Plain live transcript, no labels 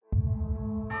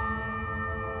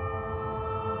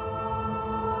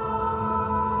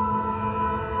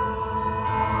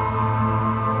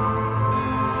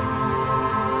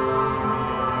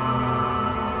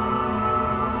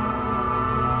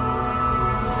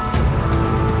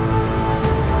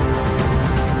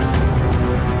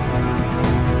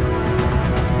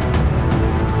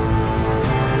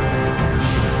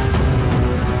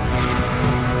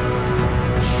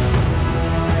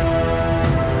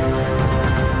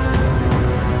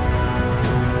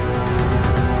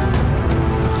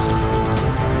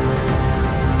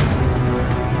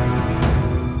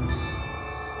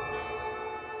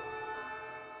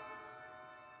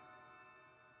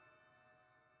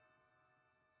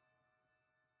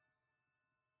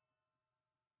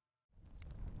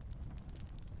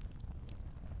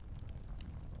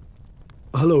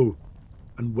Hello,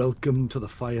 and welcome to the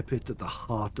fire pit at the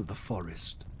heart of the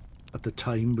forest, at the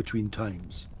time between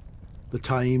times. The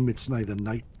time it's neither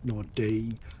night nor day,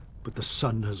 but the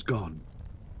sun has gone,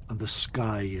 and the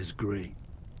sky is grey.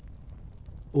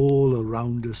 All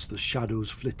around us the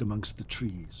shadows flit amongst the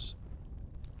trees.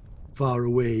 Far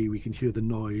away we can hear the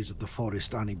noise of the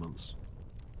forest animals,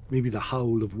 maybe the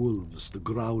howl of wolves, the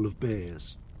growl of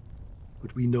bears.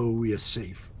 But we know we are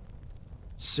safe,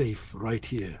 safe right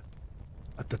here,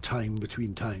 at the time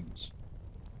between times.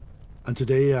 And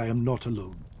today I am not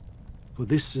alone, for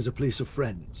this is a place of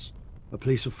friends, a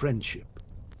place of friendship,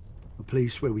 a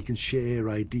place where we can share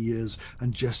ideas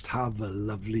and just have a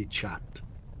lovely chat.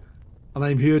 And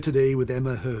I'm here today with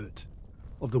Emma Hurd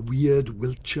of the Weird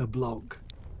Wiltshire blog.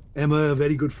 Emma, a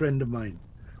very good friend of mine.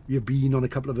 We have been on a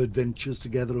couple of adventures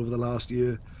together over the last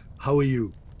year. How are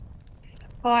you?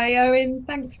 Hi Owen,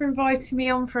 thanks for inviting me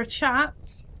on for a chat.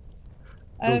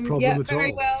 No problem Yeah, at very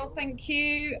all. well, thank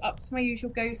you. Up to my usual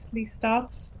ghostly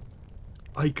stuff.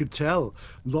 I could tell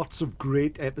lots of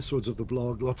great episodes of the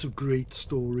blog, lots of great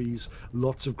stories,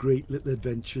 lots of great little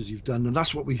adventures you've done, and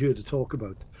that's what we're here to talk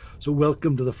about. So,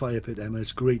 welcome to the Fire Pit, Emma.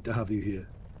 It's great to have you here.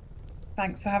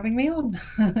 Thanks for having me on.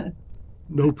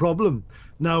 No problem.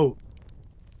 Now,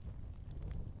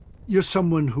 you're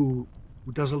someone who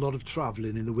does a lot of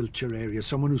traveling in the Wiltshire area,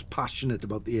 someone who's passionate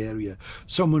about the area,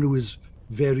 someone who is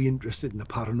very interested in the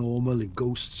paranormal, in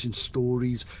ghosts, in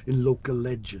stories, in local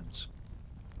legends.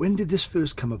 When did this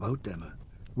first come about, Emma?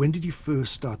 When did you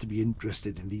first start to be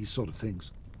interested in these sort of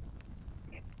things?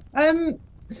 Um,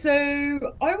 so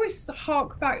I always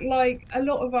hark back, like a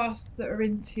lot of us that are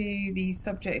into these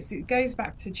subjects, it goes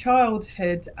back to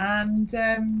childhood. And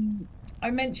I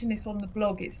mentioned this on the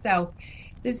blog itself.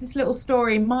 There's this little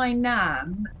story. My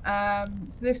nan,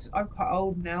 so this I'm quite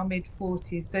old now, mid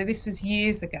 40s. So this was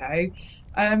years ago.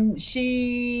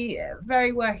 She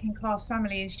very working class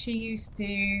family, and she used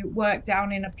to work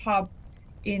down in a pub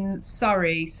in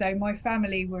Surrey. So my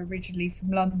family were originally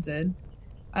from London,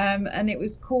 and it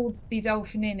was called the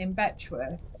Dolphin Inn in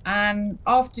Betchworth. And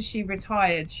after she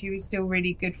retired, she was still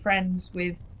really good friends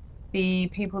with the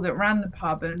people that ran the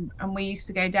pub, and we used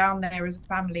to go down there as a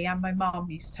family, and my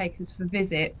mum used to take us for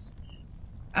visits.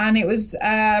 And it was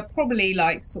probably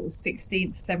like sort of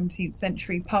 16th, 17th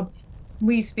century pub.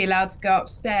 We used to be allowed to go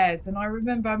upstairs, and I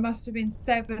remember I must have been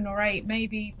 7 or 8,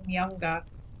 maybe even younger.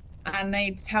 And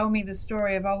they'd tell me the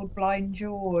story of old blind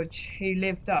George who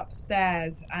lived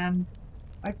upstairs, and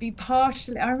I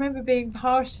remember being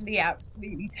partially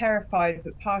absolutely terrified,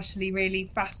 but partially really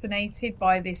fascinated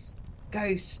by this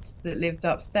ghost that lived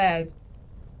upstairs.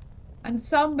 And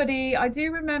somebody, I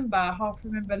do remember, half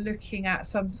remember looking at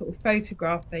some sort of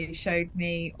photograph they showed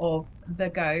me of the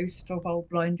ghost of old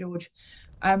blind George.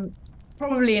 Um,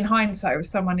 Probably in hindsight, it was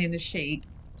someone in a sheet.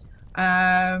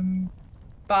 Um,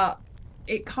 but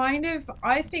it kind of,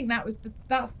 I think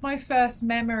that's my first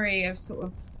memory of sort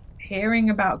of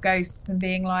hearing about ghosts and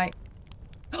being like,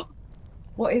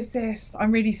 what is this?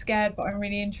 I'm really scared, but I'm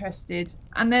really interested.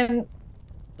 And then,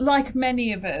 like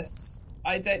many of us,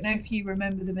 I don't know if you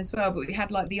remember them as well, but we had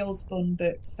like the Osborne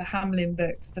books, the Hamlin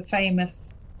books, the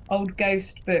famous old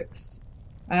ghost books,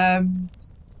 um,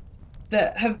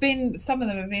 that have been, some of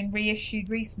them have been reissued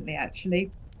recently, actually.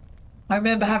 I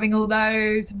remember having all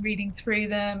those and reading through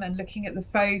them and looking at the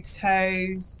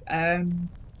photos. The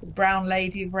Brown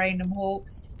Lady of Raynham Hall.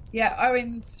 Yeah,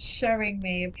 Owen's showing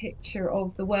me a picture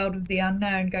of the World of the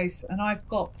Unknown Ghosts, and I've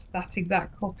got that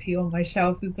exact copy on my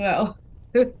shelf as well.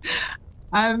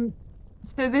 Um,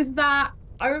 so there's that.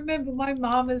 I remember my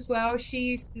mum as well.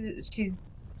 She's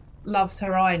loves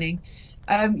her ironing.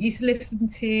 Used to listen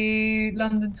to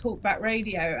London Talkback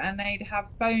Radio, and they'd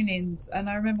have phone-ins. And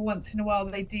I remember once in a while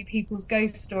they'd do people's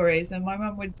ghost stories, and my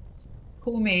mum would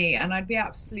call me, and I'd be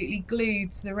absolutely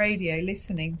glued to the radio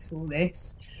listening to all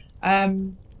this.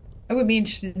 Um, I wouldn't be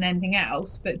interested in anything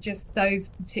else, but just those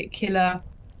particular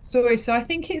stories. So I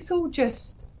think it's all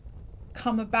just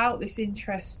come about, this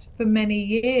interest, for many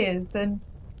years, and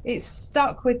it's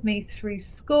stuck with me through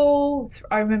school.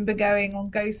 I remember going on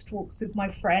ghost walks with my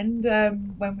friend,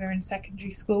 when we were in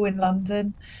secondary school in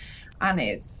London, and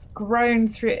it's grown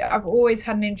through. I've always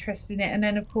had an interest in it, and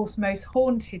then of course Most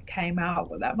Haunted came out,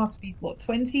 but that must be what,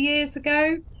 20 years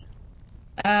ago.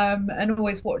 And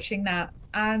always watching that.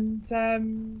 And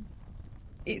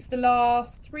it's the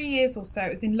last 3 years or so,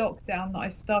 it was in lockdown, that I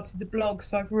started the blog.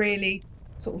 So I've really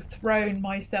sort of thrown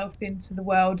myself into the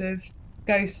world of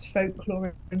ghost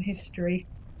folklore and history.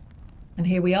 And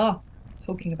here we are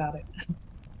talking about it.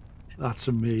 That's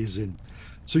amazing.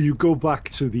 So you go back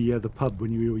to the pub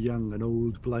when you were young, and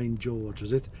old blind George,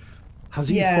 is it? Has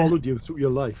he Yeah. followed you through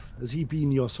your life? Has he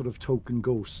been your sort of token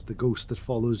ghost, the ghost that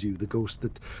follows you, the ghost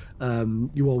that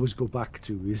you always go back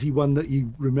to? Is he one that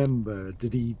you remember?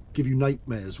 Did he give you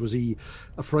nightmares? Was he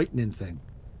a frightening thing?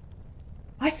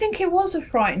 I think it was a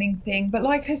frightening thing, but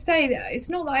like I say, it's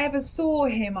not that I ever saw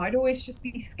him. I'd always just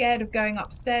be scared of going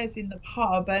upstairs in the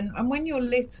pub. And when you're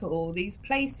little, these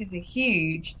places are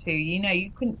huge too. You know,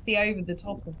 you couldn't see over the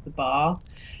top of the bar,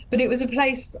 but it was a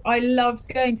place I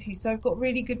loved going to. So I've got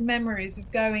really good memories of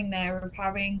going there, of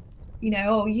having,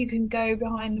 oh, you can go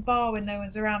behind the bar when no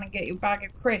one's around and get your bag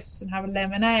of crisps and have a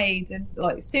lemonade and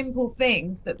like simple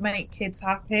things that make kids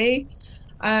happy.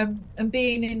 And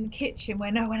being in the kitchen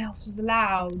where no one else was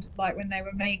allowed, like when they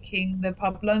were making the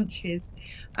pub lunches.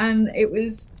 And it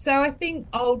was so I think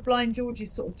Old Blind George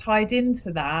is sort of tied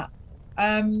into that.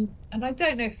 And I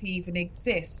don't know if he even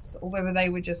exists or whether they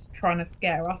were just trying to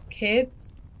scare us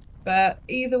kids. But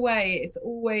either way, it's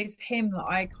always him that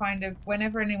I kind of,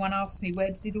 whenever anyone asks me, where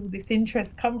did all this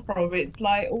interest come from? It's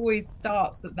like always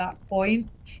starts at that point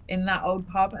in that old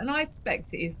pub. And I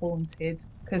expect it is haunted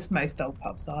because most old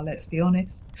pubs are, let's be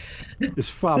honest. It's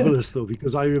fabulous though,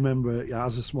 because I remember yeah,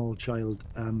 as a small child,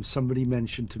 somebody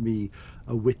mentioned to me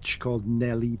a witch called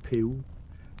Nellie Pugh,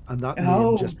 and that name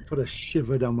Oh, just put a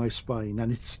shiver down my spine,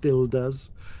 and it still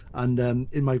does. And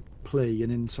in my play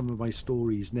and in some of my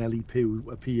stories, Nellie Pugh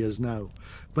appears now.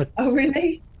 But oh,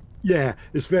 really? yeah,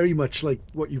 it's very much like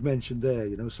what you've mentioned there.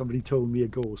 You know, somebody told me a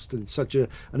ghost, and it's such an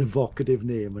evocative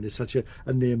name, and it's such a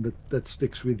name that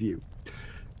sticks with you.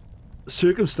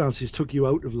 Circumstances took you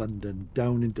out of London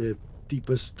down into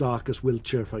deepest, darkest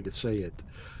Wiltshire, if I could say it.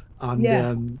 And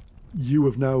Yeah. you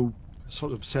have now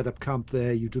sort of set up camp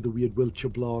there. You do the Weird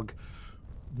Wiltshire blog.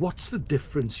 What's the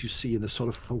difference you see in the sort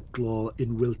of folklore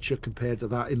in Wiltshire compared to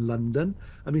that in London?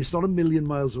 I mean, it's not a million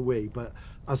miles away, but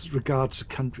as regards to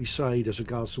countryside, as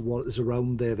regards to what is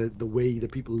around there, the way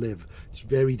that people live, it's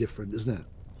very different, isn't it?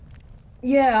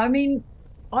 Yeah, I mean,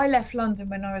 I left London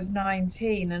when I was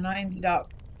 19 and I ended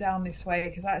up down this way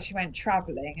because I actually went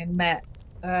traveling and met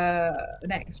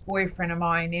an ex-boyfriend of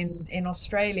mine in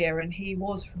Australia and he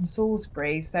was from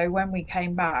Salisbury. So when we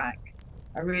came back,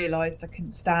 I realized I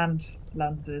couldn't stand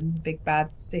London, big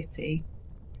bad city.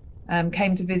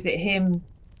 Came to visit him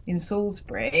in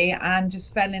Salisbury and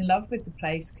just fell in love with the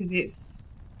place because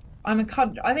I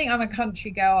think I'm a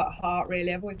country girl at heart,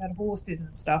 really. I've always had horses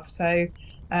and stuff. So,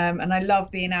 and I love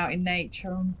being out in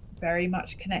nature. I'm very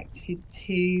much connected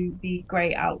to the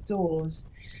great outdoors.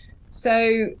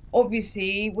 So,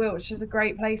 obviously, Wiltshire's a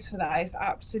great place for that. It's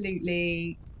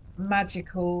absolutely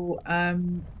magical,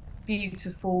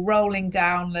 beautiful, rolling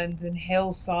downland and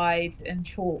hillside and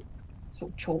sort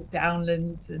of chalk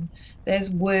downlands. And there's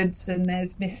woods and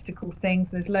there's mystical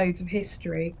things. There's loads of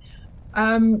history.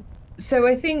 Um, so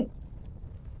I think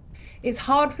it's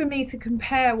hard for me to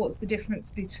compare what's the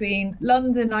difference between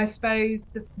London, I suppose,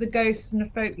 the ghosts and the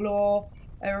folklore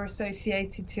are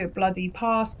associated to a bloody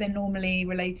past. They're normally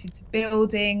related to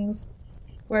buildings.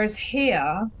 Whereas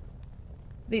here,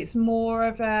 it's more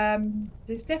of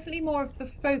there's definitely more of the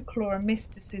folklore and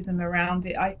mysticism around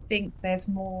it. I think there's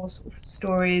more sort of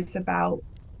stories about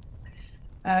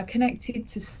connected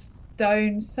to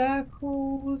stone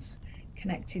circles,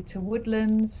 connected to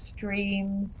woodlands,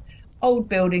 streams, old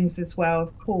buildings as well,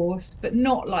 of course, but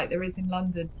not like there is in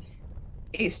London.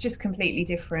 It's just completely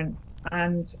different.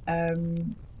 And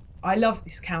I love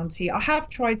this county. I have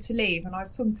tried to leave, and I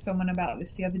was talking to someone about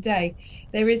this the other day.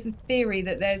 There is a theory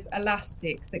that there's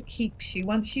elastic that keeps you,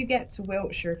 once you get to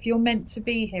Wiltshire, if you're meant to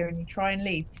be here and you try and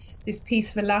leave, this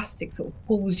piece of elastic sort of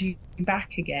pulls you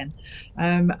back again.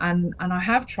 And I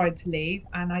have tried to leave,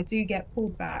 and I do get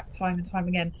pulled back time and time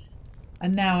again.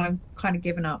 And now I'm kind of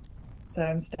given up, so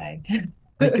I'm staying.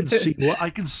 I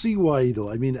can see why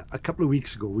though. I mean, a couple of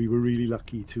weeks ago, we were really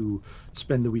lucky to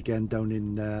spend the weekend down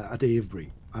in at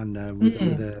Avebury and with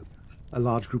Mm, a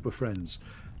large group of friends.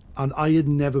 And I had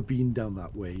never been down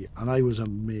that way, and I was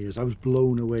amazed. I was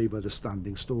blown away by the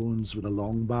standing stones with a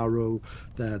long barrow,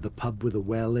 the pub with a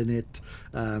well in it.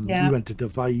 We yeah, went to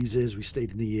Devizes. We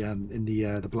stayed in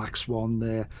the Black Swan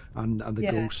there, and the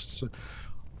yeah. Ghosts.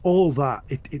 All that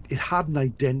it had an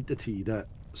identity that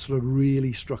sort of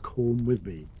really struck home with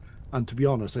me. And to be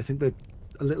honest, I think that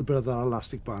a little bit of that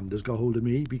elastic band has got hold of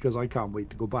me because I can't wait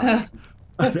to go back.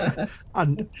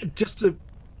 And just to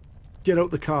get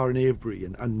out the car in Avebury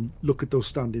and look at those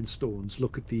standing stones,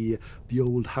 look at the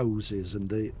old houses and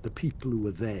the people who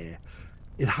were there.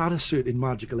 It had a certain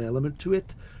magical element to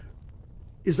it.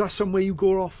 Is that somewhere you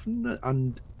go often?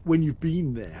 And when you've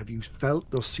been there, have you felt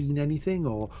or seen anything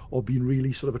or been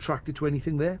really sort of attracted to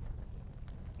anything there?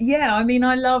 Yeah, I mean,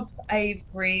 I love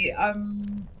Avebury.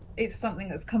 it's something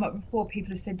that's come up before.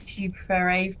 People have said, do you prefer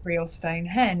Avebury or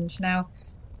Stonehenge? Now,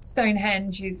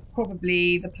 Stonehenge is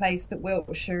probably the place that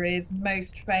Wiltshire is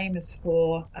most famous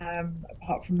for,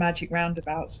 apart from magic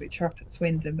roundabouts, which are up at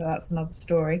Swindon, but that's another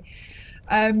story.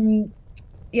 Um,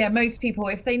 yeah, most people,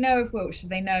 if they know of Wiltshire,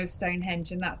 they know of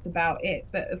Stonehenge, and that's about it.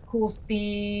 But of course,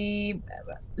 the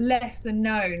lesser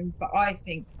known, but I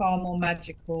think far more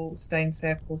magical stone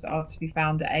circles are to be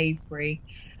found at Avebury.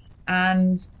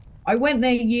 And I went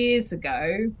there years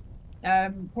ago,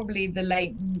 probably the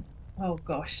late, oh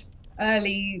gosh,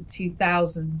 early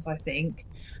 2000s, I think,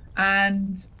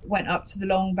 and went up to the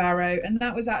Long Barrow. And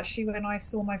that was actually when I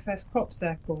saw my first crop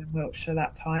circle in Wiltshire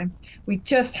that time. We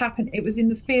just happened, it was in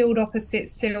the field opposite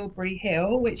Silbury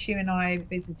Hill, which you and I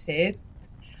visited.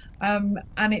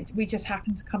 We just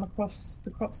happened to come across the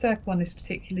crop circle on this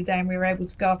particular day, and we were able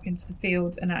to go up into the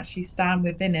field and actually stand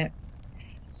within it.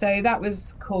 So that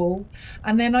was cool.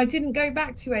 And then I didn't go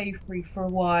back to Avebury for a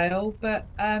while, but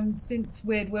since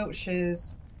Weird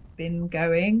Wiltshire's been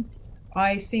going,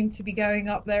 I seem to be going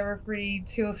up there every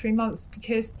 2 or 3 months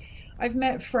because I've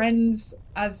met friends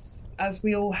as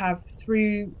we all have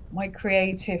through my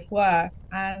creative work.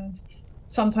 And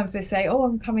sometimes they say, "Oh,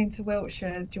 I'm coming to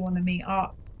Wiltshire. Do you want to meet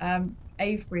up?"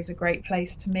 Avebury's a great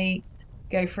place to meet.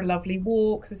 Go for a lovely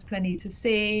walk. There's plenty to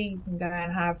see. You can go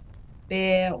and have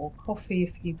beer or coffee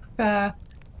if you prefer.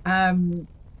 Um,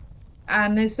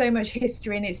 and there's so much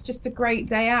history, and it's just a great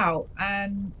day out.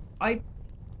 And I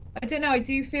don't know, I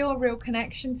do feel a real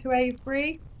connection to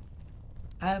Avebury.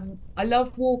 I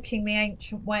love walking the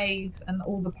ancient ways and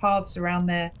all the paths around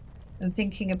there and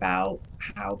thinking about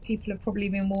how people have probably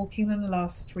been walking them the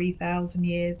last 3,000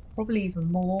 years, probably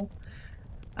even more.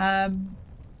 Um,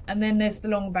 and then there's the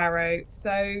Long Barrow.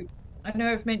 So I know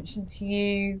I've mentioned to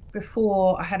you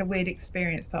before I had a weird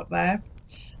experience up there,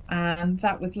 and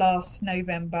that was last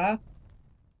November.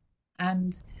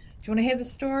 And do you want to hear the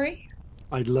story?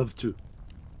 I'd love to.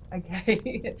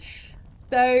 Okay.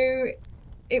 So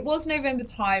it was November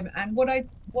time, and what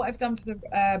I've done for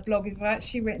the blog is I've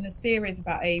actually written a series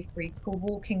about Avebury called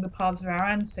 "Walking the Paths of Our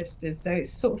Ancestors." So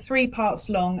it's sort of 3 parts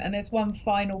long, and there's one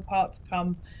final part to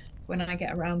come when I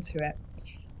get around to it.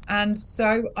 And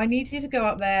so I needed to go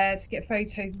up there to get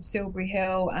photos of Silbury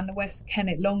Hill and the West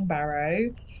Kennet Long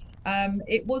Barrow.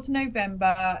 It was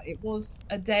November. It was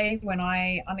a day when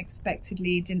I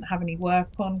unexpectedly didn't have any work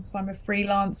on because I'm a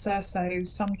freelancer. So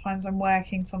sometimes I'm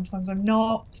working, sometimes I'm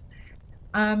not.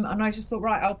 And I just thought,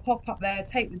 right, I'll pop up there,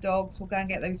 take the dogs, we'll go and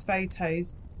get those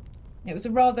photos. It was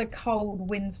a rather cold,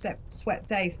 wind-swept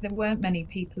day, so there weren't many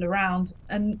people around.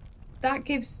 And that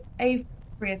gives Avebury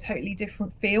a totally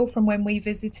different feel from when we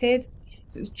visited.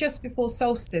 So it was just before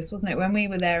solstice, wasn't it, when we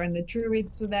were there, and the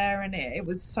druids were there, and it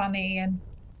was sunny and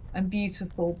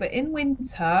beautiful. But in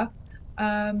winter,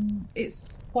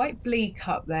 it's quite bleak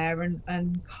up there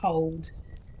and cold.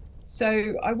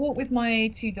 So I walked with my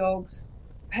 2 dogs,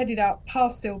 headed up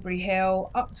past Silbury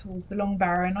Hill, up towards the Long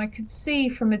Barrow, and I could see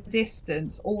from a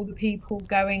distance all the people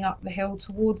going up the hill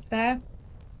towards there.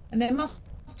 And there must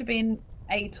have been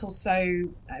 8 or so.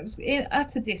 It was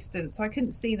at a distance, so I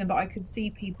couldn't see them, but I could see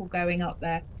people going up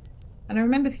there. And I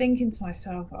remember thinking to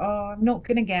myself, oh, I'm not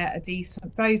going to get a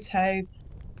decent photo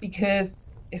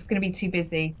because it's going to be too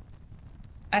busy.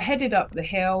 I headed up the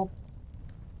hill.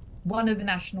 One of the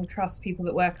National Trust people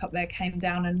that work up there came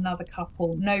down, and another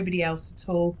couple, nobody else at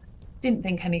all. Didn't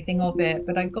think anything of it,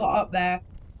 but I got up there,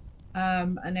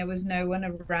 and there was no one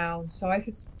around. So I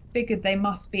just figured they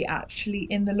must be actually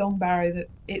in the Long Barrow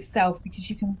itself, because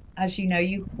you can, as you know,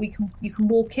 you can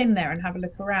walk in there and have a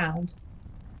look around.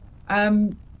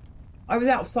 I was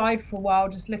outside for a while,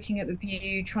 just looking at the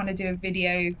view, trying to do a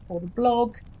video for the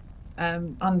blog,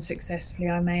 unsuccessfully,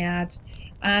 I may add,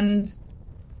 and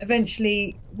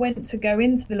eventually went to go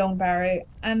into the Long Barrow,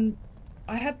 and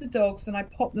I had the dogs and I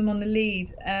popped them on the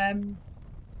lead, and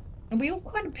we all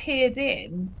kind of peered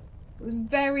in. It was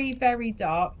very, very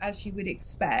dark, as you would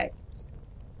expect.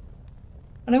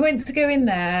 And I went to go in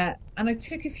there, and I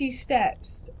took a few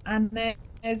steps, and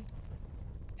there's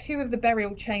 2 of the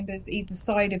burial chambers either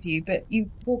side of you, but you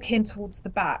walk in towards the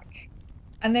back,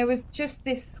 and there was just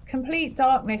this complete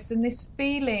darkness and this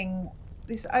feeling,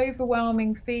 this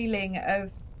overwhelming feeling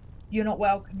of you're not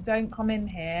welcome, don't come in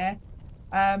here.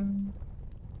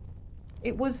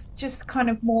 It was just kind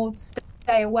of more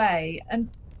stay away. And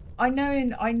I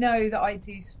know that I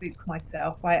do spook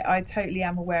myself. I totally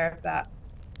am aware of that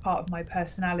part of my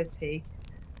personality.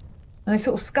 And I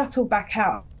sort of scuttled back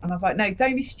out, and I was like, no,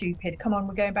 don't be stupid. Come on,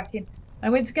 we're going back in. And I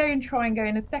went to go and try and go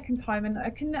in a second time, and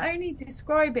I can only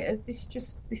describe it as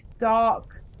this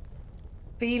dark,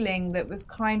 feeling that was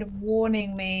kind of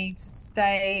warning me to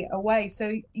stay away.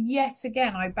 So yet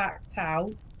again, I backed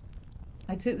out.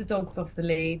 I took the dogs off the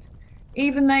lead.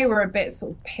 Even they were a bit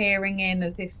sort of peering in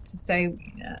as if to say,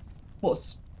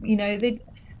 what's, they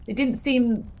didn't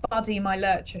seem Buddy, my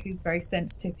lurcher, who's very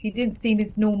sensitive. He didn't seem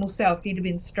his normal self. He'd have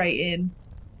been straight in,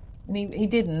 and he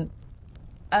didn't.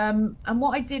 And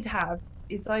what I did have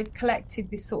is I'd collected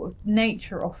this sort of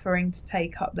nature offering to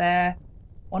take up there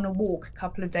on a walk a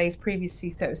couple of days previously.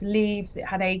 So it was leaves, it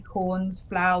had acorns,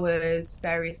 flowers,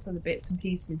 various other bits and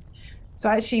pieces. So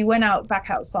I actually went out back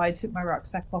outside, took my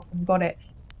rucksack off and got it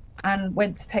and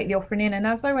went to take the offering in. And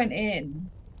as I went in,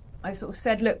 I sort of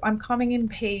said, look, I'm coming in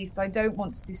peace. I don't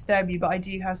want to disturb you, but I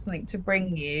do have something to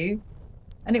bring you.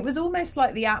 And it was almost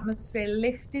like the atmosphere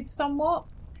lifted somewhat.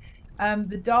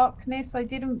 The darkness, I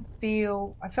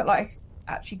felt like I could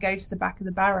actually go to the back of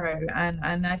the barrow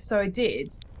so I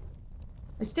did.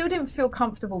 I still didn't feel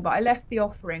comfortable, but I left the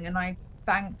offering and I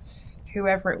thanked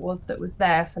whoever it was that was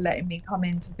there for letting me come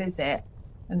in to visit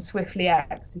and swiftly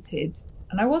exited.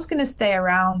 And I was going to stay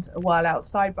around a while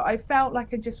outside, but I felt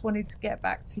like I just wanted to get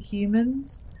back to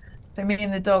humans. So me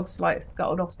and the dogs like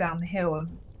scuttled off down the hill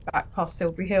and back past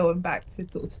Silbury Hill and back to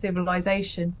sort of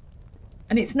civilization.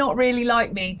 And it's not really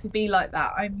like me to be like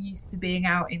that. I'm used to being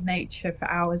out in nature for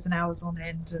hours and hours on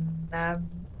end.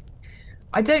 And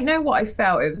I don't know what I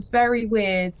felt. It was very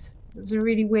weird. It was a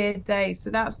really weird day.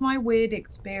 So that's my weird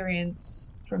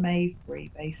experience from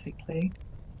Avebury, basically.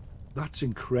 That's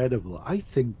incredible. I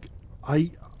think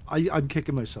I'm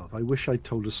kicking myself. I wish I'd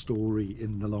told a story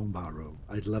in the Long Barrow.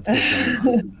 I'd love to have done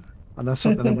that. And that's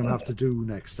something I'm going to have to do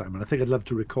next time. And I think I'd love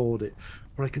to record it.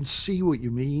 But I can see what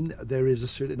you mean. There is a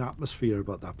certain atmosphere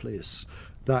about that place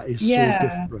that is so Yeah.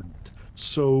 different,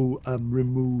 so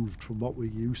removed from what we're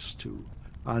used to.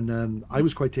 And I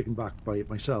was quite taken back by it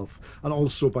myself, and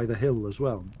also by the hill as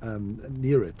well,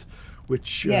 near it,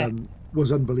 which Yes.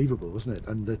 was unbelievable, wasn't it?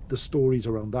 And the stories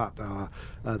around that are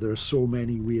there are so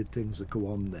many weird things that go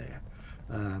on there.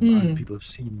 And Mm. people have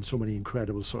seen so many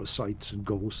incredible sort of sights and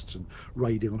ghosts and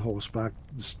riding on horseback.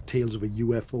 There's tales of a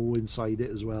UFO inside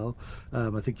it as well.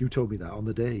 I think you told me that on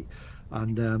the day,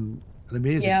 and an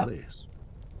amazing Yeah. place.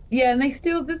 Yeah, and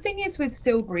the thing is with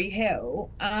Silbury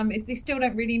Hill, is they still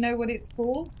don't really know what it's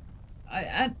for.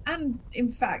 And in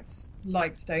fact,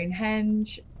 like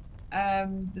Stonehenge,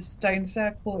 the stone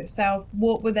circle itself,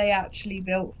 what were they actually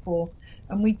built for?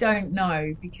 And we don't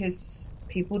know because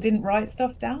people didn't write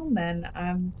stuff down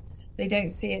then. They don't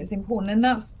see it as important. And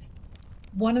that's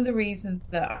one of the reasons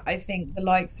that I think the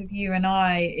likes of you and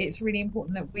it's really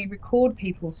important that we record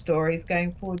people's stories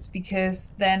going forwards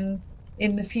because then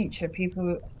in the future,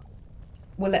 people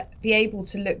will be able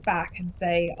to look back and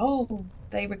say, oh,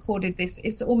 they recorded this.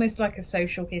 It's almost like a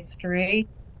social history.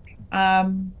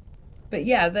 Um, but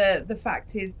yeah, the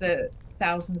fact is that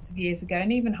thousands of years ago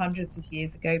and even hundreds of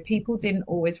years ago, people didn't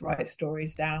always write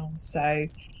stories down. So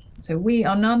we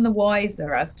are none the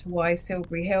wiser as to why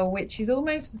Silbury Hill, which is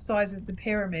almost the size as the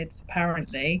pyramids,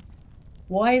 apparently,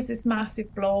 why is this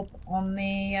massive blob on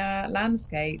the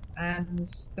landscape? And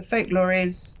the folklore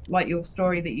is like your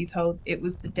story that you told, it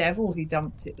was the devil who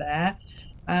dumped it there.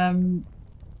 Um,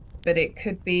 but it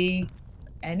could be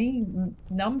any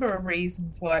number of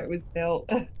reasons why it was built.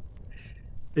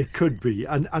 It could be,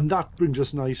 and that brings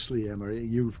us nicely, Emma.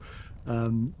 You've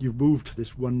moved to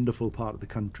this wonderful part of the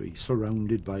country,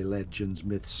 surrounded by legends,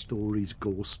 myths, stories,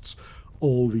 ghosts,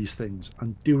 all these things.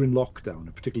 And during lockdown,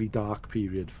 a particularly dark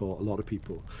period for a lot of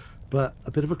people, but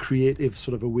a bit of a creative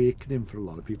sort of awakening for a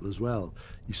lot of people as well.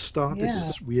 You started Yeah.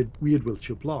 this weird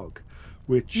Wiltshire blog,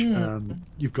 which Mm.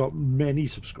 you've got many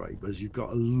subscribers. You've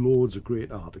got loads of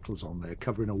great articles on there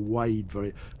covering a wide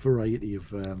variety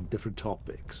of different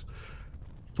topics.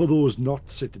 For those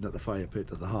not sitting at the fire pit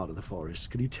at the heart of the forest,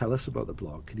 can you tell us about the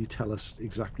blog? Can you tell us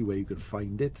exactly where you can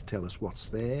find it? Tell us what's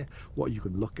there, what you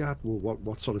can look at, or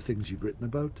what sort of things you've written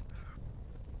about?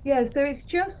 Yeah, so it's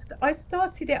just I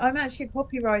started it. I'm actually a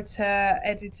copywriter,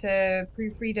 editor,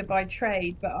 proofreader by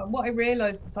trade, but what I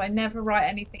realized is I never write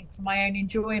anything for my own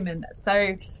enjoyment.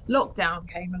 So lockdown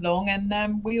came along,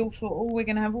 and we all thought, oh, we're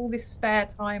going to have all this spare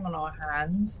time on our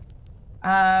hands.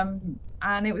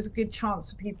 And it was a good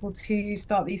chance for people to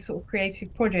start these sort of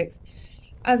creative projects.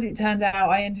 As it turned out,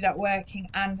 I ended up working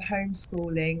and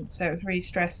homeschooling, so it was really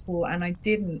stressful, and I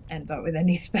didn't end up with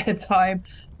any spare time.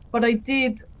 But I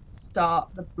did start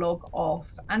the blog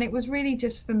off, and it was really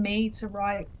just for me to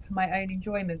write for my own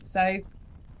enjoyment. So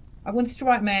I wanted to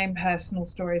write my own personal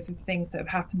stories of things that have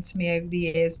happened to me over the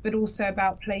years, but also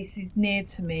about places near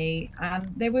to me.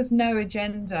 And there was no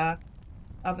agenda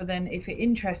other than if it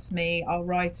interests me, I'll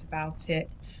write about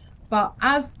it. But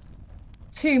as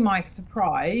to my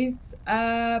surprise,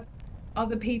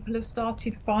 other people have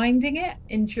started finding it,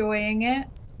 enjoying it.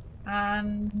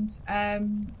 And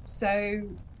so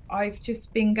I've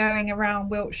just been going around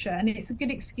Wiltshire, and it's a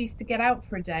good excuse to get out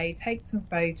for a day, take some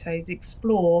photos,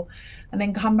 explore, and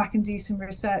then come back and do some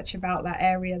research about that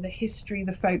area, the history,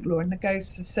 the folklore, and the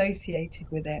ghosts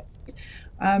associated with it.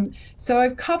 So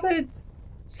I've covered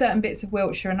certain bits of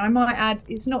Wiltshire, and I might add,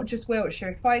 it's not just Wiltshire.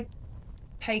 If I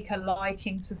take a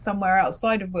liking to somewhere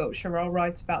outside of Wiltshire, I'll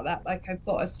write about that. Like I've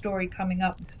got a story coming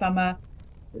up this summer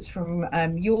that's from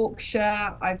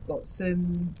Yorkshire. I've got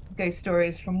some ghost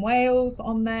stories from Wales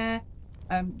on there.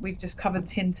 We've just covered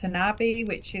Tintern Abbey,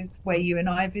 which is where you and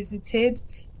I visited.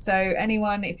 So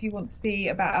anyone, if you want to see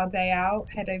about our day out,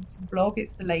 head over to the blog.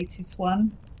 It's the latest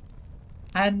one.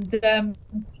 And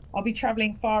I'll be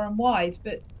traveling far and wide.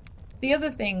 But the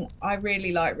other thing I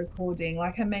really like recording,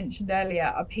 like I mentioned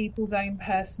earlier, are people's own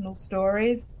personal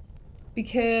stories,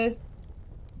 because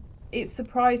it's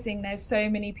surprising there's so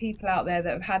many people out there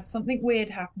that have had something weird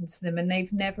happen to them and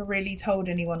they've never really told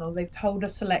anyone, or they've told a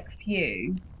select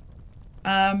few.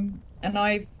 And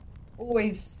I've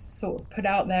always sort of put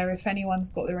out there, if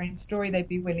anyone's got their own story they'd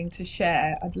be willing to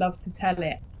share, I'd love to tell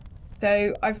it.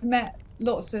 So I've met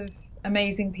lots of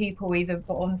amazing people, either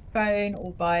on phone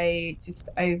or by just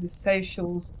over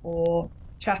socials or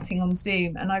chatting on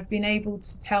Zoom, and I've been able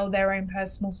to tell their own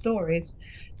personal stories.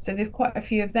 So there's quite a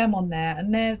few of them on there,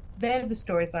 and they're the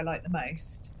stories I like the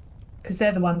most, because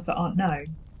they're the ones that aren't known.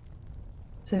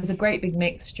 So there's a great big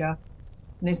mixture,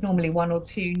 and there's normally one or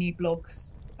two new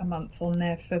blogs a month on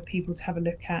there for people to have a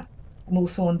look at. I'm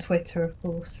also on Twitter, of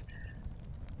course,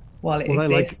 while it What I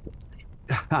like, exists.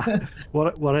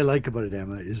 what I like about it,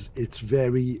 Emma, is it's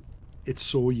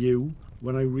so you.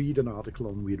 When I read an article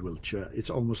on Weird Wiltshire, it's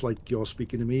almost like you're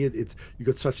speaking to me. You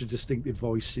got such a distinctive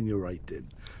voice in your writing,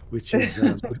 which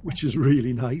is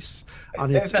really nice,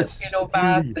 and If that's it's good or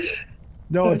bad. really,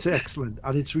 no, it's excellent,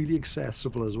 and it's really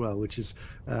accessible as well, which is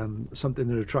something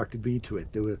that attracted me to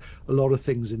it. There were a lot of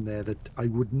things in there that I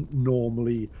wouldn't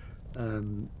normally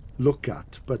look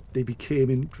at, but they became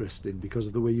interesting because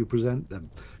of the way you present them.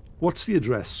 What's the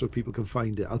address so people can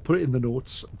find it? I'll put it in the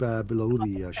notes below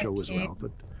the Thank show as you. well. But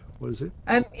what is it?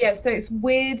 Yeah, so it's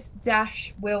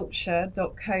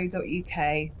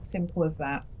weird-wiltshire.co.uk. Simple as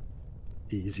that.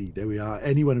 Easy. There we are.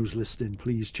 Anyone who's listening,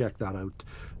 please check that out.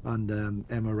 And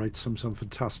Emma writes some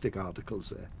fantastic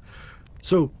articles there.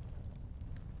 So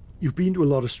you've been to a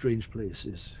lot of strange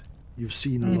places. You've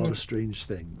seen a lot Mm. of strange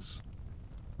things.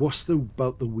 What's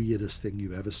about the weirdest thing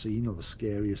you've ever seen, or the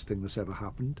scariest thing that's ever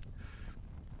happened?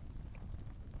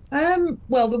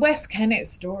 Well, the West Kennet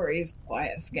story is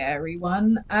quite a scary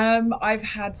one. I've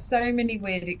had so many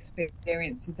weird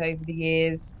experiences over the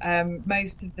years.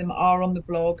 Most of them are on the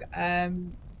blog.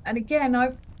 And again,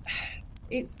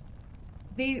 it's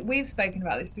we've spoken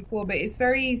about this before, but it's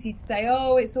very easy to say,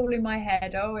 oh, it's all in my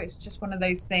head. Oh, it's just one of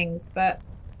those things. But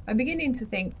I'm beginning to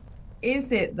think,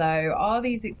 is it though? Are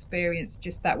these experiences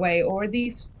just that way? Or are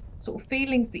these sort of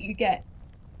feelings that you get,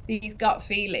 these gut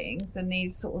feelings and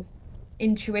these sort of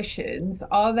intuitions,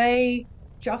 are they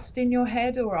just in your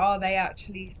head, or are they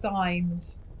actually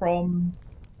signs from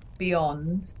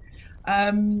beyond?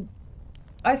 Um,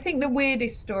 I think the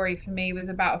weirdest story for me was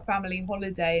about a family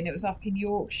holiday, and it was up in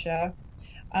Yorkshire.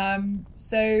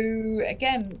 So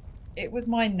again, it was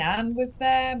my nan was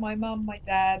there, my mum, my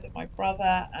dad, and my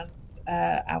brother, and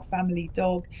our family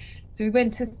dog. So we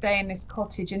went to stay in this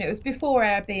cottage, and it was before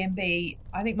Airbnb.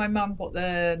 I think my mum got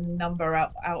the number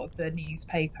out of the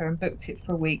newspaper and booked it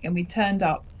for a week, and we turned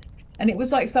up, and it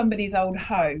was like somebody's old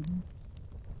home.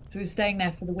 So we were staying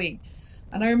there for the week.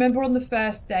 And I remember on the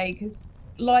first day, because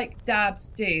like dads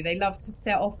do, they love to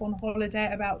set off on holiday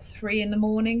at about 3 in the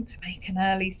morning to make an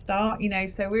early start,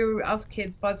 So we were, us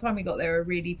kids, by the time we got there, were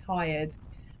really tired.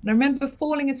 And I remember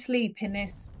falling asleep in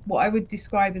this, what I would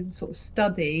describe as a sort of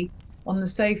study on the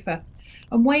sofa,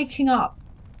 and waking up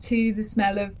to the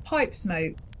smell of pipe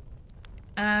smoke.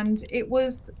 And it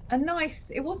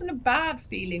wasn't a bad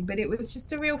feeling, but it was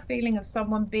just a real feeling of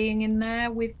someone being in there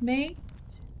with me.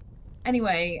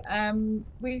 Anyway,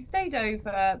 we stayed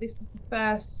over. This was the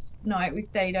first night we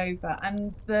stayed over,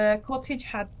 and the cottage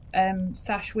had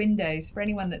sash windows. For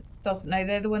anyone that doesn't know,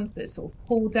 they're the ones that sort of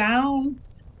pull down,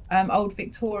 old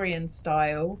Victorian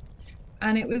style.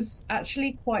 And it was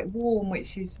actually quite warm,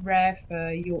 which is rare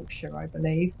for Yorkshire, I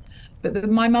believe.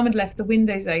 But my mum had left the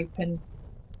windows open,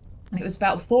 and it was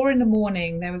about 4 in the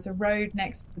morning. There was a road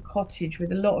next to the cottage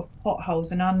with a lot of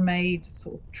potholes and unmade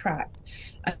sort of track.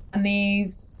 And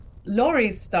these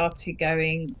lorries started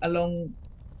going along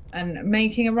and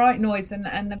making a right noise.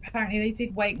 And apparently they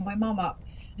did wake my mum up.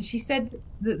 And she said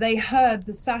that they heard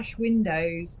the sash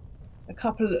windows,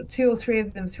 two or three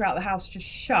of them throughout the house just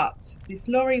shut. This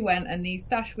lorry went and these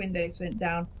sash windows went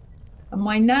down. And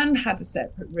my nan had a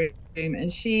separate room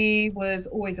and she was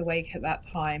always awake at that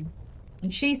time.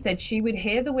 And she said she would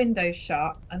hear the windows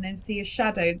shut and then see a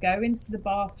shadow go into the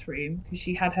bathroom because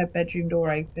she had her bedroom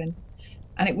door open.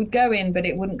 And it would go in, but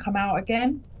it wouldn't come out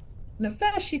again. And at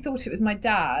first she thought it was my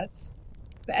dad's,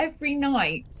 but every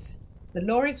night the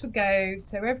lorries would go.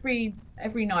 So every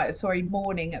night, sorry,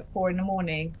 morning at 4 in the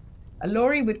morning, a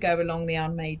lorry would go along the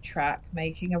unmade track,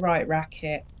 making a right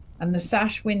racket, and the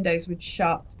sash windows would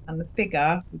shut, and the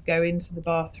figure would go into the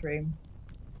bathroom.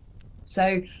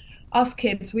 So us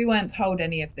kids, we weren't told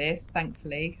any of this,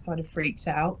 thankfully, because I'd have freaked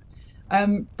out.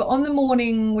 But on the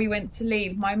morning we went to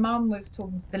leave, my mum was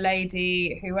talking to the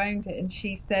lady who owned it, and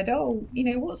she said, "Oh,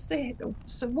 what's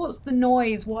the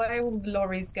noise? Why are all the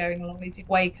lorries going along? They did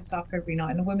wake us up every night."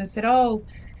 And the woman said, "Oh,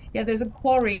 yeah, there's a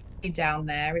quarry down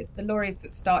there. It's the lorries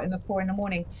that start in the 4 in the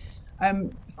morning."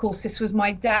 Of course, this was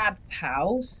my dad's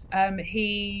house.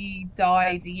 He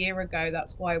died a year ago.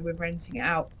 That's why we're renting it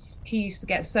out. He used to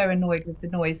get so annoyed with the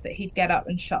noise that he'd get up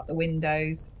and shut the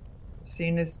windows as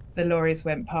soon as the lorries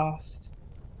went past.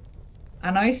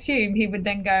 And I assume he would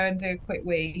then go and do a quick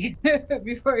wee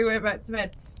before he went back to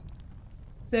bed.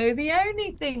 So the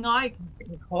only thing I can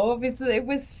think of is that he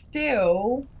was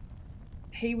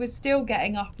still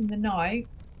getting up in the night,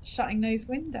 shutting those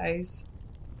windows.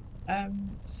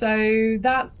 So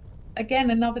that's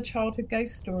again another childhood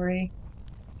ghost story.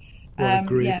 What a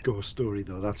great Yeah. ghost story,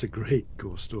 though. That's a great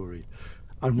ghost story,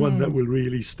 and one that Mm. will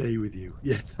really stay with you.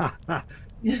 Yeah,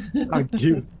 thank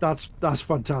you. That's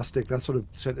fantastic. That sort of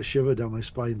sent a shiver down my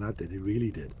spine. That did. It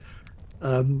really did.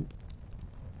 Um,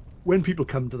 when people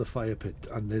come to the fire pit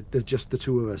and there's just the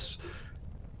two of us,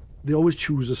 they always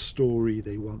choose a story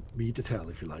they want me to tell,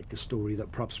 if you like, a story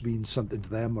that perhaps means something to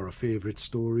them, or a favourite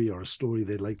story, or a story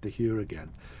they'd like to hear again.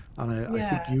 And I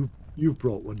think Yeah. you've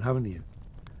brought one, haven't you?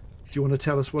 Do you want to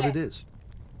tell us what Yeah. it is?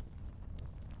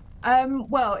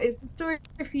 Well, it's a story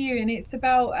for you, and it's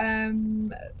about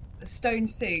stone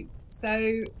soup.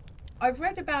 So I've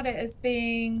read about it as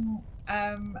being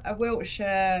a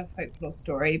Wiltshire folklore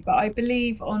story, but I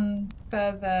believe on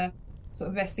further sort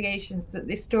of investigations that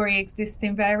this story exists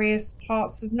in various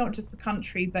parts of not just the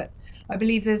country, but I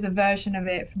believe there's a version of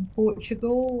it from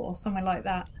Portugal or somewhere like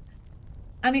that.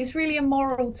 And it's really a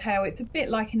moral tale. It's a bit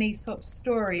like an Aesop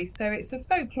story. So it's a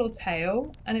folklore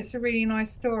tale and it's a really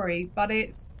nice story, but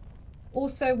it's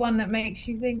also one that makes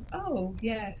you think, oh,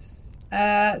 yes.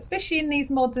 Especially in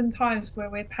these modern times where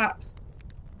we're perhaps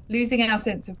losing our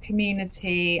sense of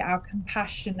community, our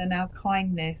compassion, and our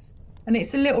kindness. And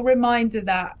it's a little reminder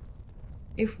that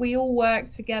if we all work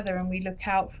together and we look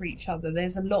out for each other,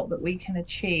 there's a lot that we can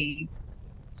achieve.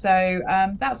 So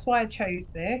that's why I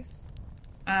chose this.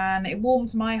 And it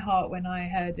warmed my heart when I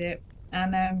heard it.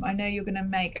 And I know you're going to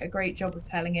make a great job of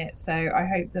telling it. So I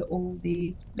hope that all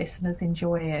the listeners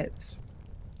enjoy it.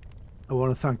 I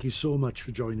want to thank you so much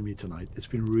for joining me tonight. It's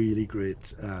been really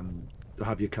great to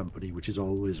have your company, which is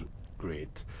always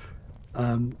great.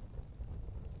 Um,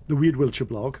 the Weird Wiltshire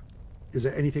blog. Is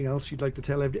there anything else you'd like to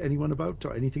tell anyone about,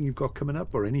 or anything you've got coming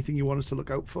up, or anything you want us to look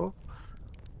out for?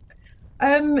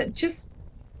 Just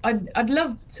I'd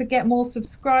love to get more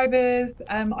subscribers.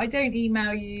 I don't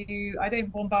email you, I don't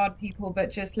bombard people,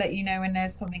 but just let you know when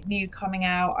there's something new coming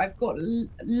out. I've got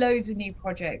loads of new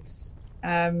projects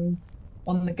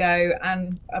on the go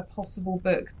and a possible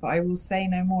book, but I will say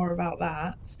no more about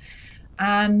that.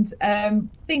 And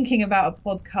thinking about a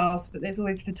podcast, but there's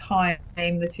always the time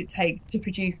that it takes to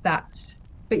produce that.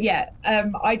 But yeah,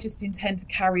 I just intend to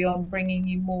carry on bringing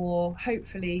you more,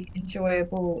 hopefully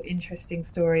enjoyable, interesting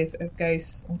stories of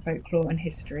ghosts and folklore and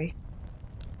history.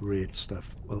 Great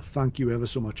stuff. Well, thank you ever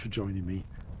so much for joining me.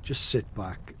 Just sit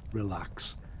back,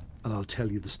 relax, and I'll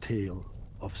tell you this tale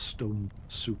of stone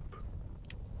soup.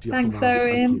 Diolch yn Thanks, fawr.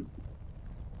 Thank Owen. you.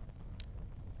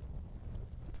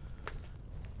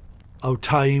 Our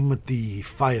time at the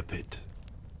fire pit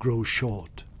grows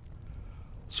short,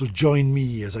 so join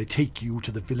me as I take you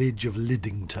to the village of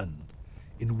Liddington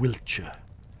in Wiltshire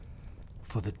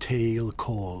for the tale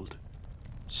called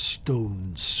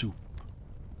Stone Soup.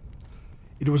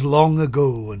 It was long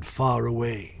ago and far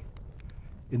away,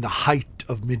 in the height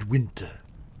of midwinter,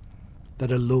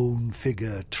 that a lone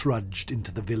figure trudged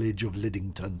into the village of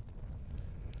Liddington.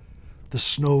 The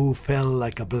snow fell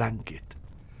like a blanket,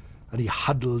 and he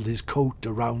huddled his coat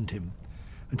around him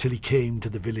until he came to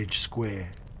the village square.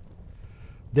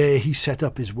 There he set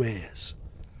up his wares,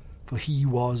 for he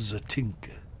was a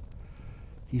tinker.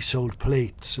 He sold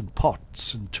plates and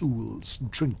pots and tools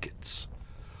and trinkets,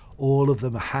 all of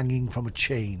them hanging from a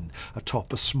chain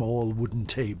atop a small wooden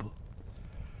table.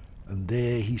 And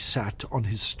there he sat on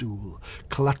his stool,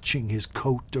 clutching his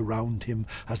coat around him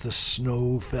as the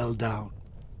snow fell down.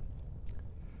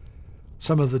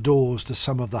 Some of the doors to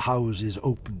some of the houses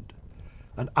opened,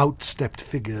 and out stepped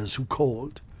figures who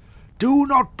called, "Do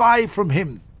not buy from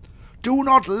him! Do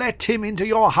not let him into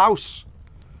your house!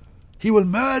 He will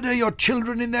murder your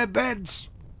children in their beds!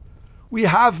 We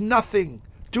have nothing!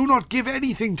 Do not give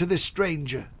anything to this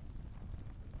stranger!"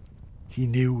 He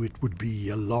knew it would be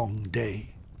a long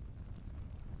day.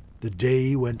 The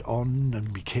day went on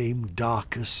and became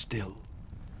darker still.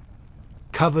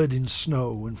 Covered in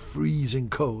snow and freezing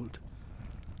cold,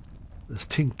 the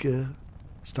tinker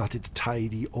started to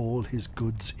tidy all his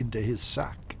goods into his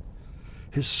sack.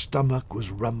 His stomach was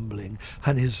rumbling,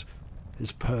 and his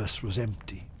purse was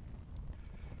empty.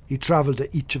 He travelled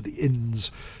to each of the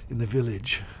inns in the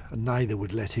village, and neither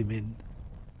would let him in.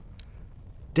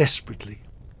 Desperately,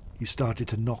 he started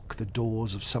to knock the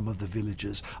doors of some of the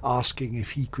villagers, asking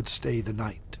if he could stay the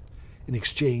night, in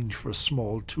exchange for a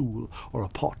small tool or a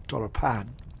pot or a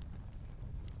pan.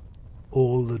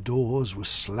 All the doors were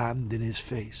slammed in his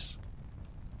face,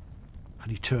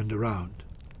 and he turned around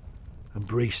and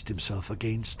braced himself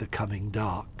against the coming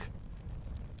dark,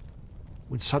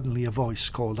 when suddenly a voice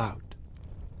called out,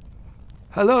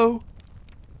 "Hello!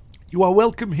 You are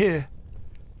welcome here,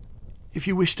 if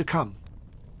you wish to come."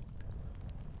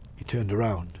 He turned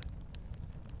around,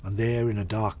 and there in a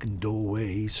darkened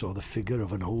doorway he saw the figure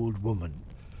of an old woman,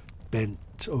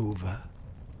 bent over.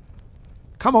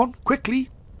 "Come on, quickly!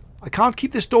 I can't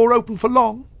keep this door open for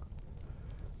long."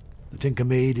 The tinker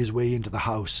made his way into the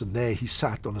house, and there he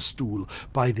sat on a stool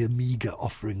by the meagre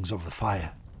offerings of the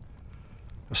fire.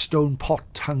 A stone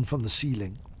pot hung from the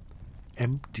ceiling,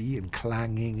 empty and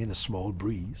clanging in a small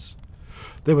breeze.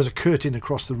 There was a curtain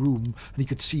across the room, and he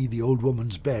could see the old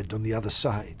woman's bed on the other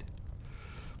side.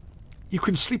 "You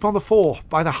can sleep on the floor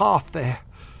by the hearth there,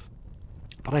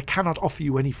 but I cannot offer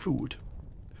you any food.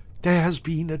 There has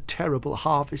been a terrible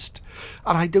harvest,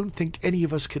 and I don't think any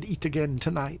of us can eat again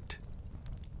tonight."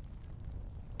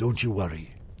 "Don't you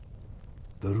worry.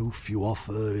 The roof you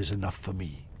offer is enough for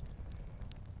me,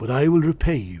 but I will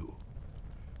repay you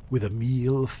with a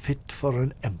meal fit for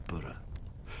an emperor.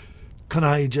 Can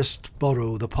I just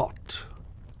borrow the pot?"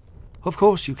 "Of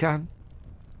course you can."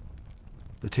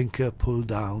 The tinker pulled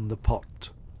down the pot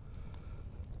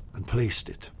and placed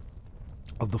it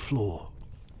on the floor.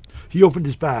 He opened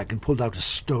his bag and pulled out a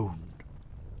stone,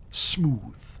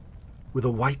 smooth, with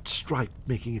a white stripe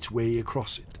making its way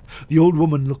across it. The old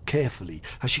woman looked carefully,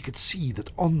 as she could see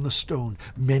that on the stone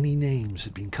many names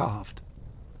had been carved.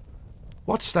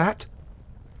 "What's that?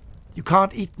 You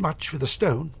can't eat much with a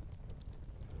stone."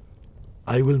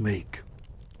 "I will make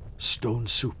stone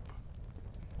soup.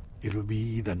 It will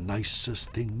be the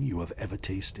nicest thing you have ever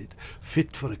tasted,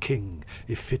 fit for a king,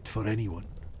 if fit for anyone.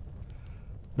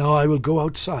 Now I will go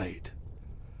outside.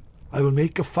 I will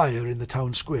make a fire in the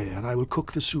town square, and I will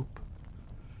cook the soup.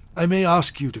 I may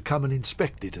ask you to come and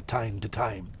inspect it at time to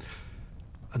time,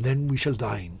 and then we shall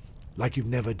dine, like you've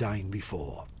never dined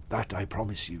before. That I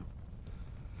promise you."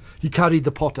 He carried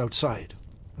the pot outside,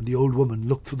 and the old woman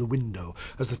looked through the window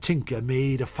as the tinker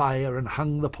made a fire and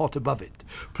hung the pot above it,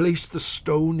 placed the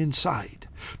stone inside,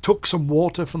 took some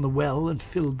water from the well and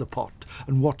filled the pot,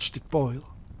 and watched it boil.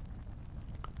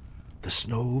 The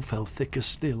snow fell thicker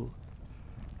still,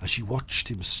 as she watched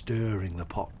him stirring the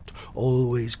pot,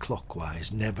 always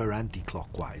clockwise, never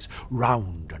anti-clockwise,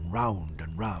 round and round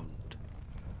and round.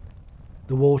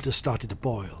 The water started to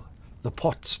boil, the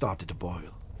pot started to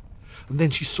boil, and then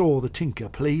she saw the tinker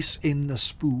place in a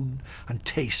spoon and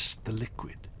taste the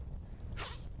liquid.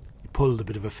 He pulled a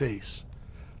bit of a face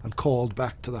and called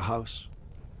back to the house.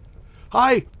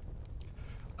 I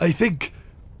think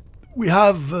we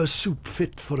have a soup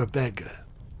fit for a beggar.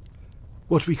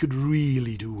 What we could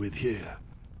really do with here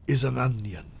is an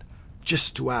onion,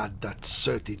 just to add that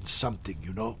certain something,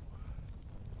 you know."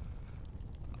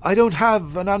 "I don't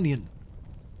have an onion,"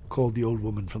 called the old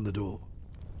woman from the door.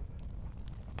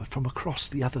 But from across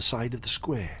the other side of the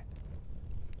square,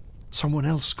 someone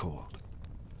else called,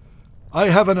 "I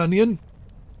have an onion."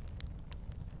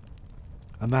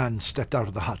 A man stepped out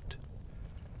of the hut,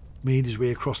 made his way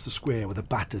across the square with a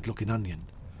battered-looking onion.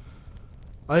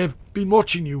 "I have been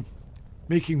watching you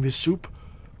making this soup.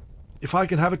 If I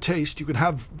can have a taste, you can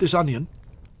have this onion."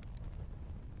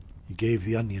 He gave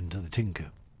the onion to the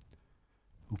tinker,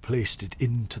 who placed it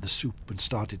into the soup and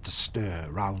started to stir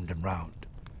round and round.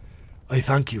 "I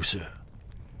thank you, sir.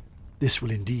 This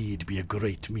will indeed be a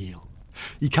great meal."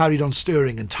 He carried on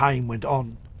stirring, and time went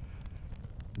on.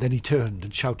 Then he turned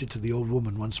and shouted to the old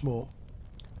woman once more.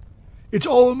 "It's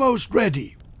almost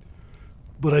ready,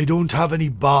 but I don't have any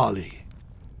barley.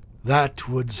 That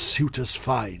would suit us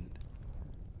fine."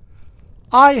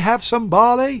 "I have some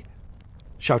barley,"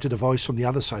 shouted a voice from the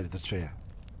other side of the chair,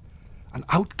 and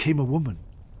out came a woman.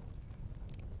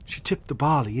 She tipped the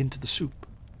barley into the soup.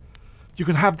 "You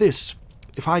can have this,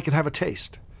 if I can have a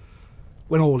taste,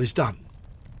 when all is done."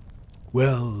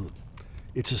 "Well,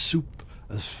 it's a soup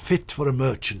as fit for a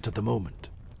merchant at the moment,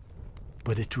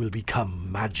 but it will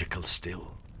become magical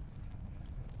still."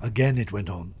 Again it went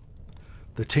on.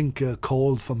 The tinker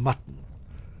called for mutton,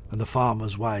 and the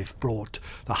farmer's wife brought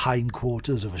the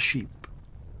hindquarters of a sheep.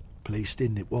 Placed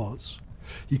in it was.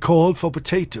 He called for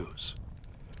potatoes,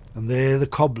 and there the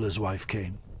cobbler's wife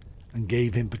came and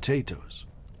gave him potatoes.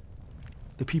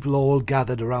 The people all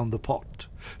gathered around the pot,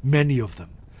 many of them,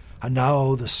 and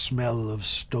now the smell of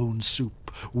stone soup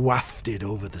wafted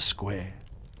over the square.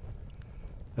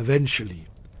 Eventually,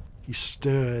 he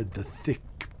stirred the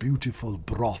thick, beautiful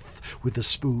broth with a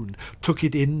spoon, took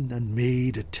it in and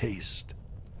made a taste.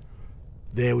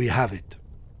 There we have it,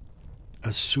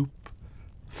 a soup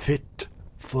fit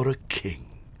for a king.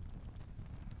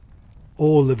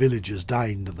 All the villagers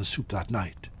dined on the soup that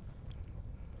night.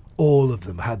 All of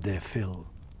them had their fill.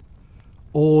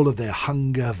 All of their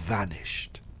hunger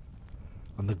vanished,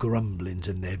 and the grumblings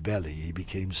in their belly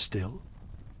became still.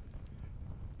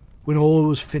 When all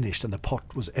was finished and the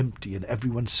pot was empty and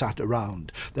everyone sat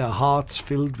around, their hearts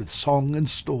filled with song and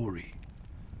story,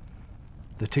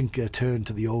 the tinker turned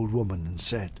to the old woman and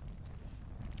said,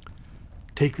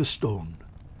 "Take the stone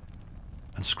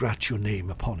and scratch your name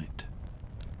upon it,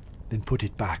 then put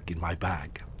it back in my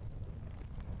bag.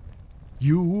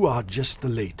 You are just the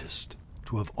latest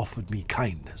to have offered me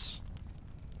kindness,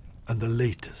 and the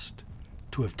latest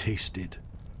to have tasted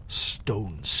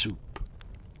stone soup.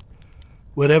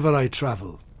 Wherever I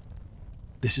travel,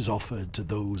 this is offered to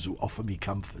those who offer me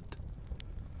comfort.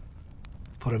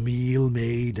 For a meal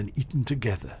made and eaten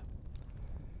together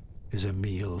is a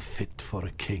meal fit for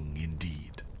a king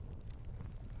indeed."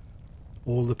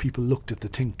 All the people looked at the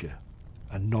tinker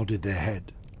and nodded their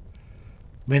head.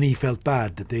 Many felt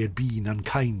bad that they had been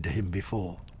unkind to him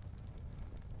before,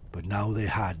 but now they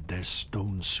had their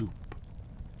stone soup,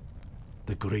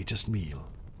 the greatest meal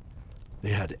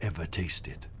they had ever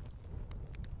tasted.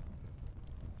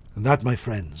 And that, my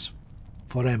friends,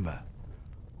 for Emma,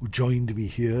 who joined me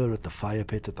here at the fire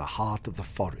pit at the heart of the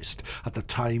forest at the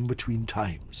time between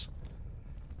times,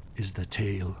 is the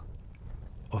tale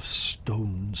of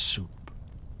stone soup.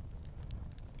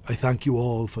 I thank you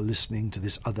all for listening to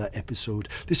this other episode,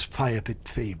 this fire pit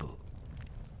fable,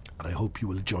 and I hope you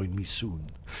will join me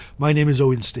soon. My name is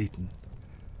Owen Staton.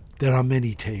 There are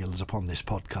many tales upon this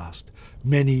podcast,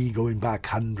 many going back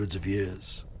hundreds of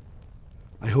years.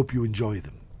 I hope you enjoy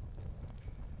them.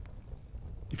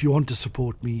 If you want to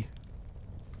support me,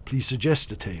 please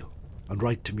suggest a tale and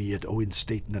write to me at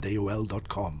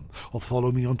owenstaton@aol.com or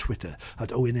follow me on Twitter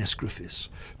at OwenSGriffiths.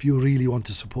 If you really want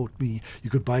to support me, you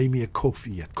could buy me a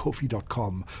coffee at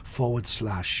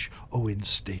ko-fi.com/Owen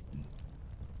Staton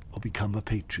or become a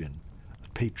patron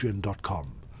at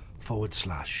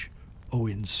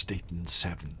patreon.com/Owen Staton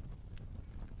 7.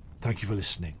 Thank you for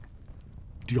listening.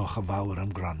 Diolch yn fawr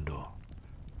am gwrando.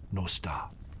 Nos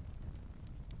da.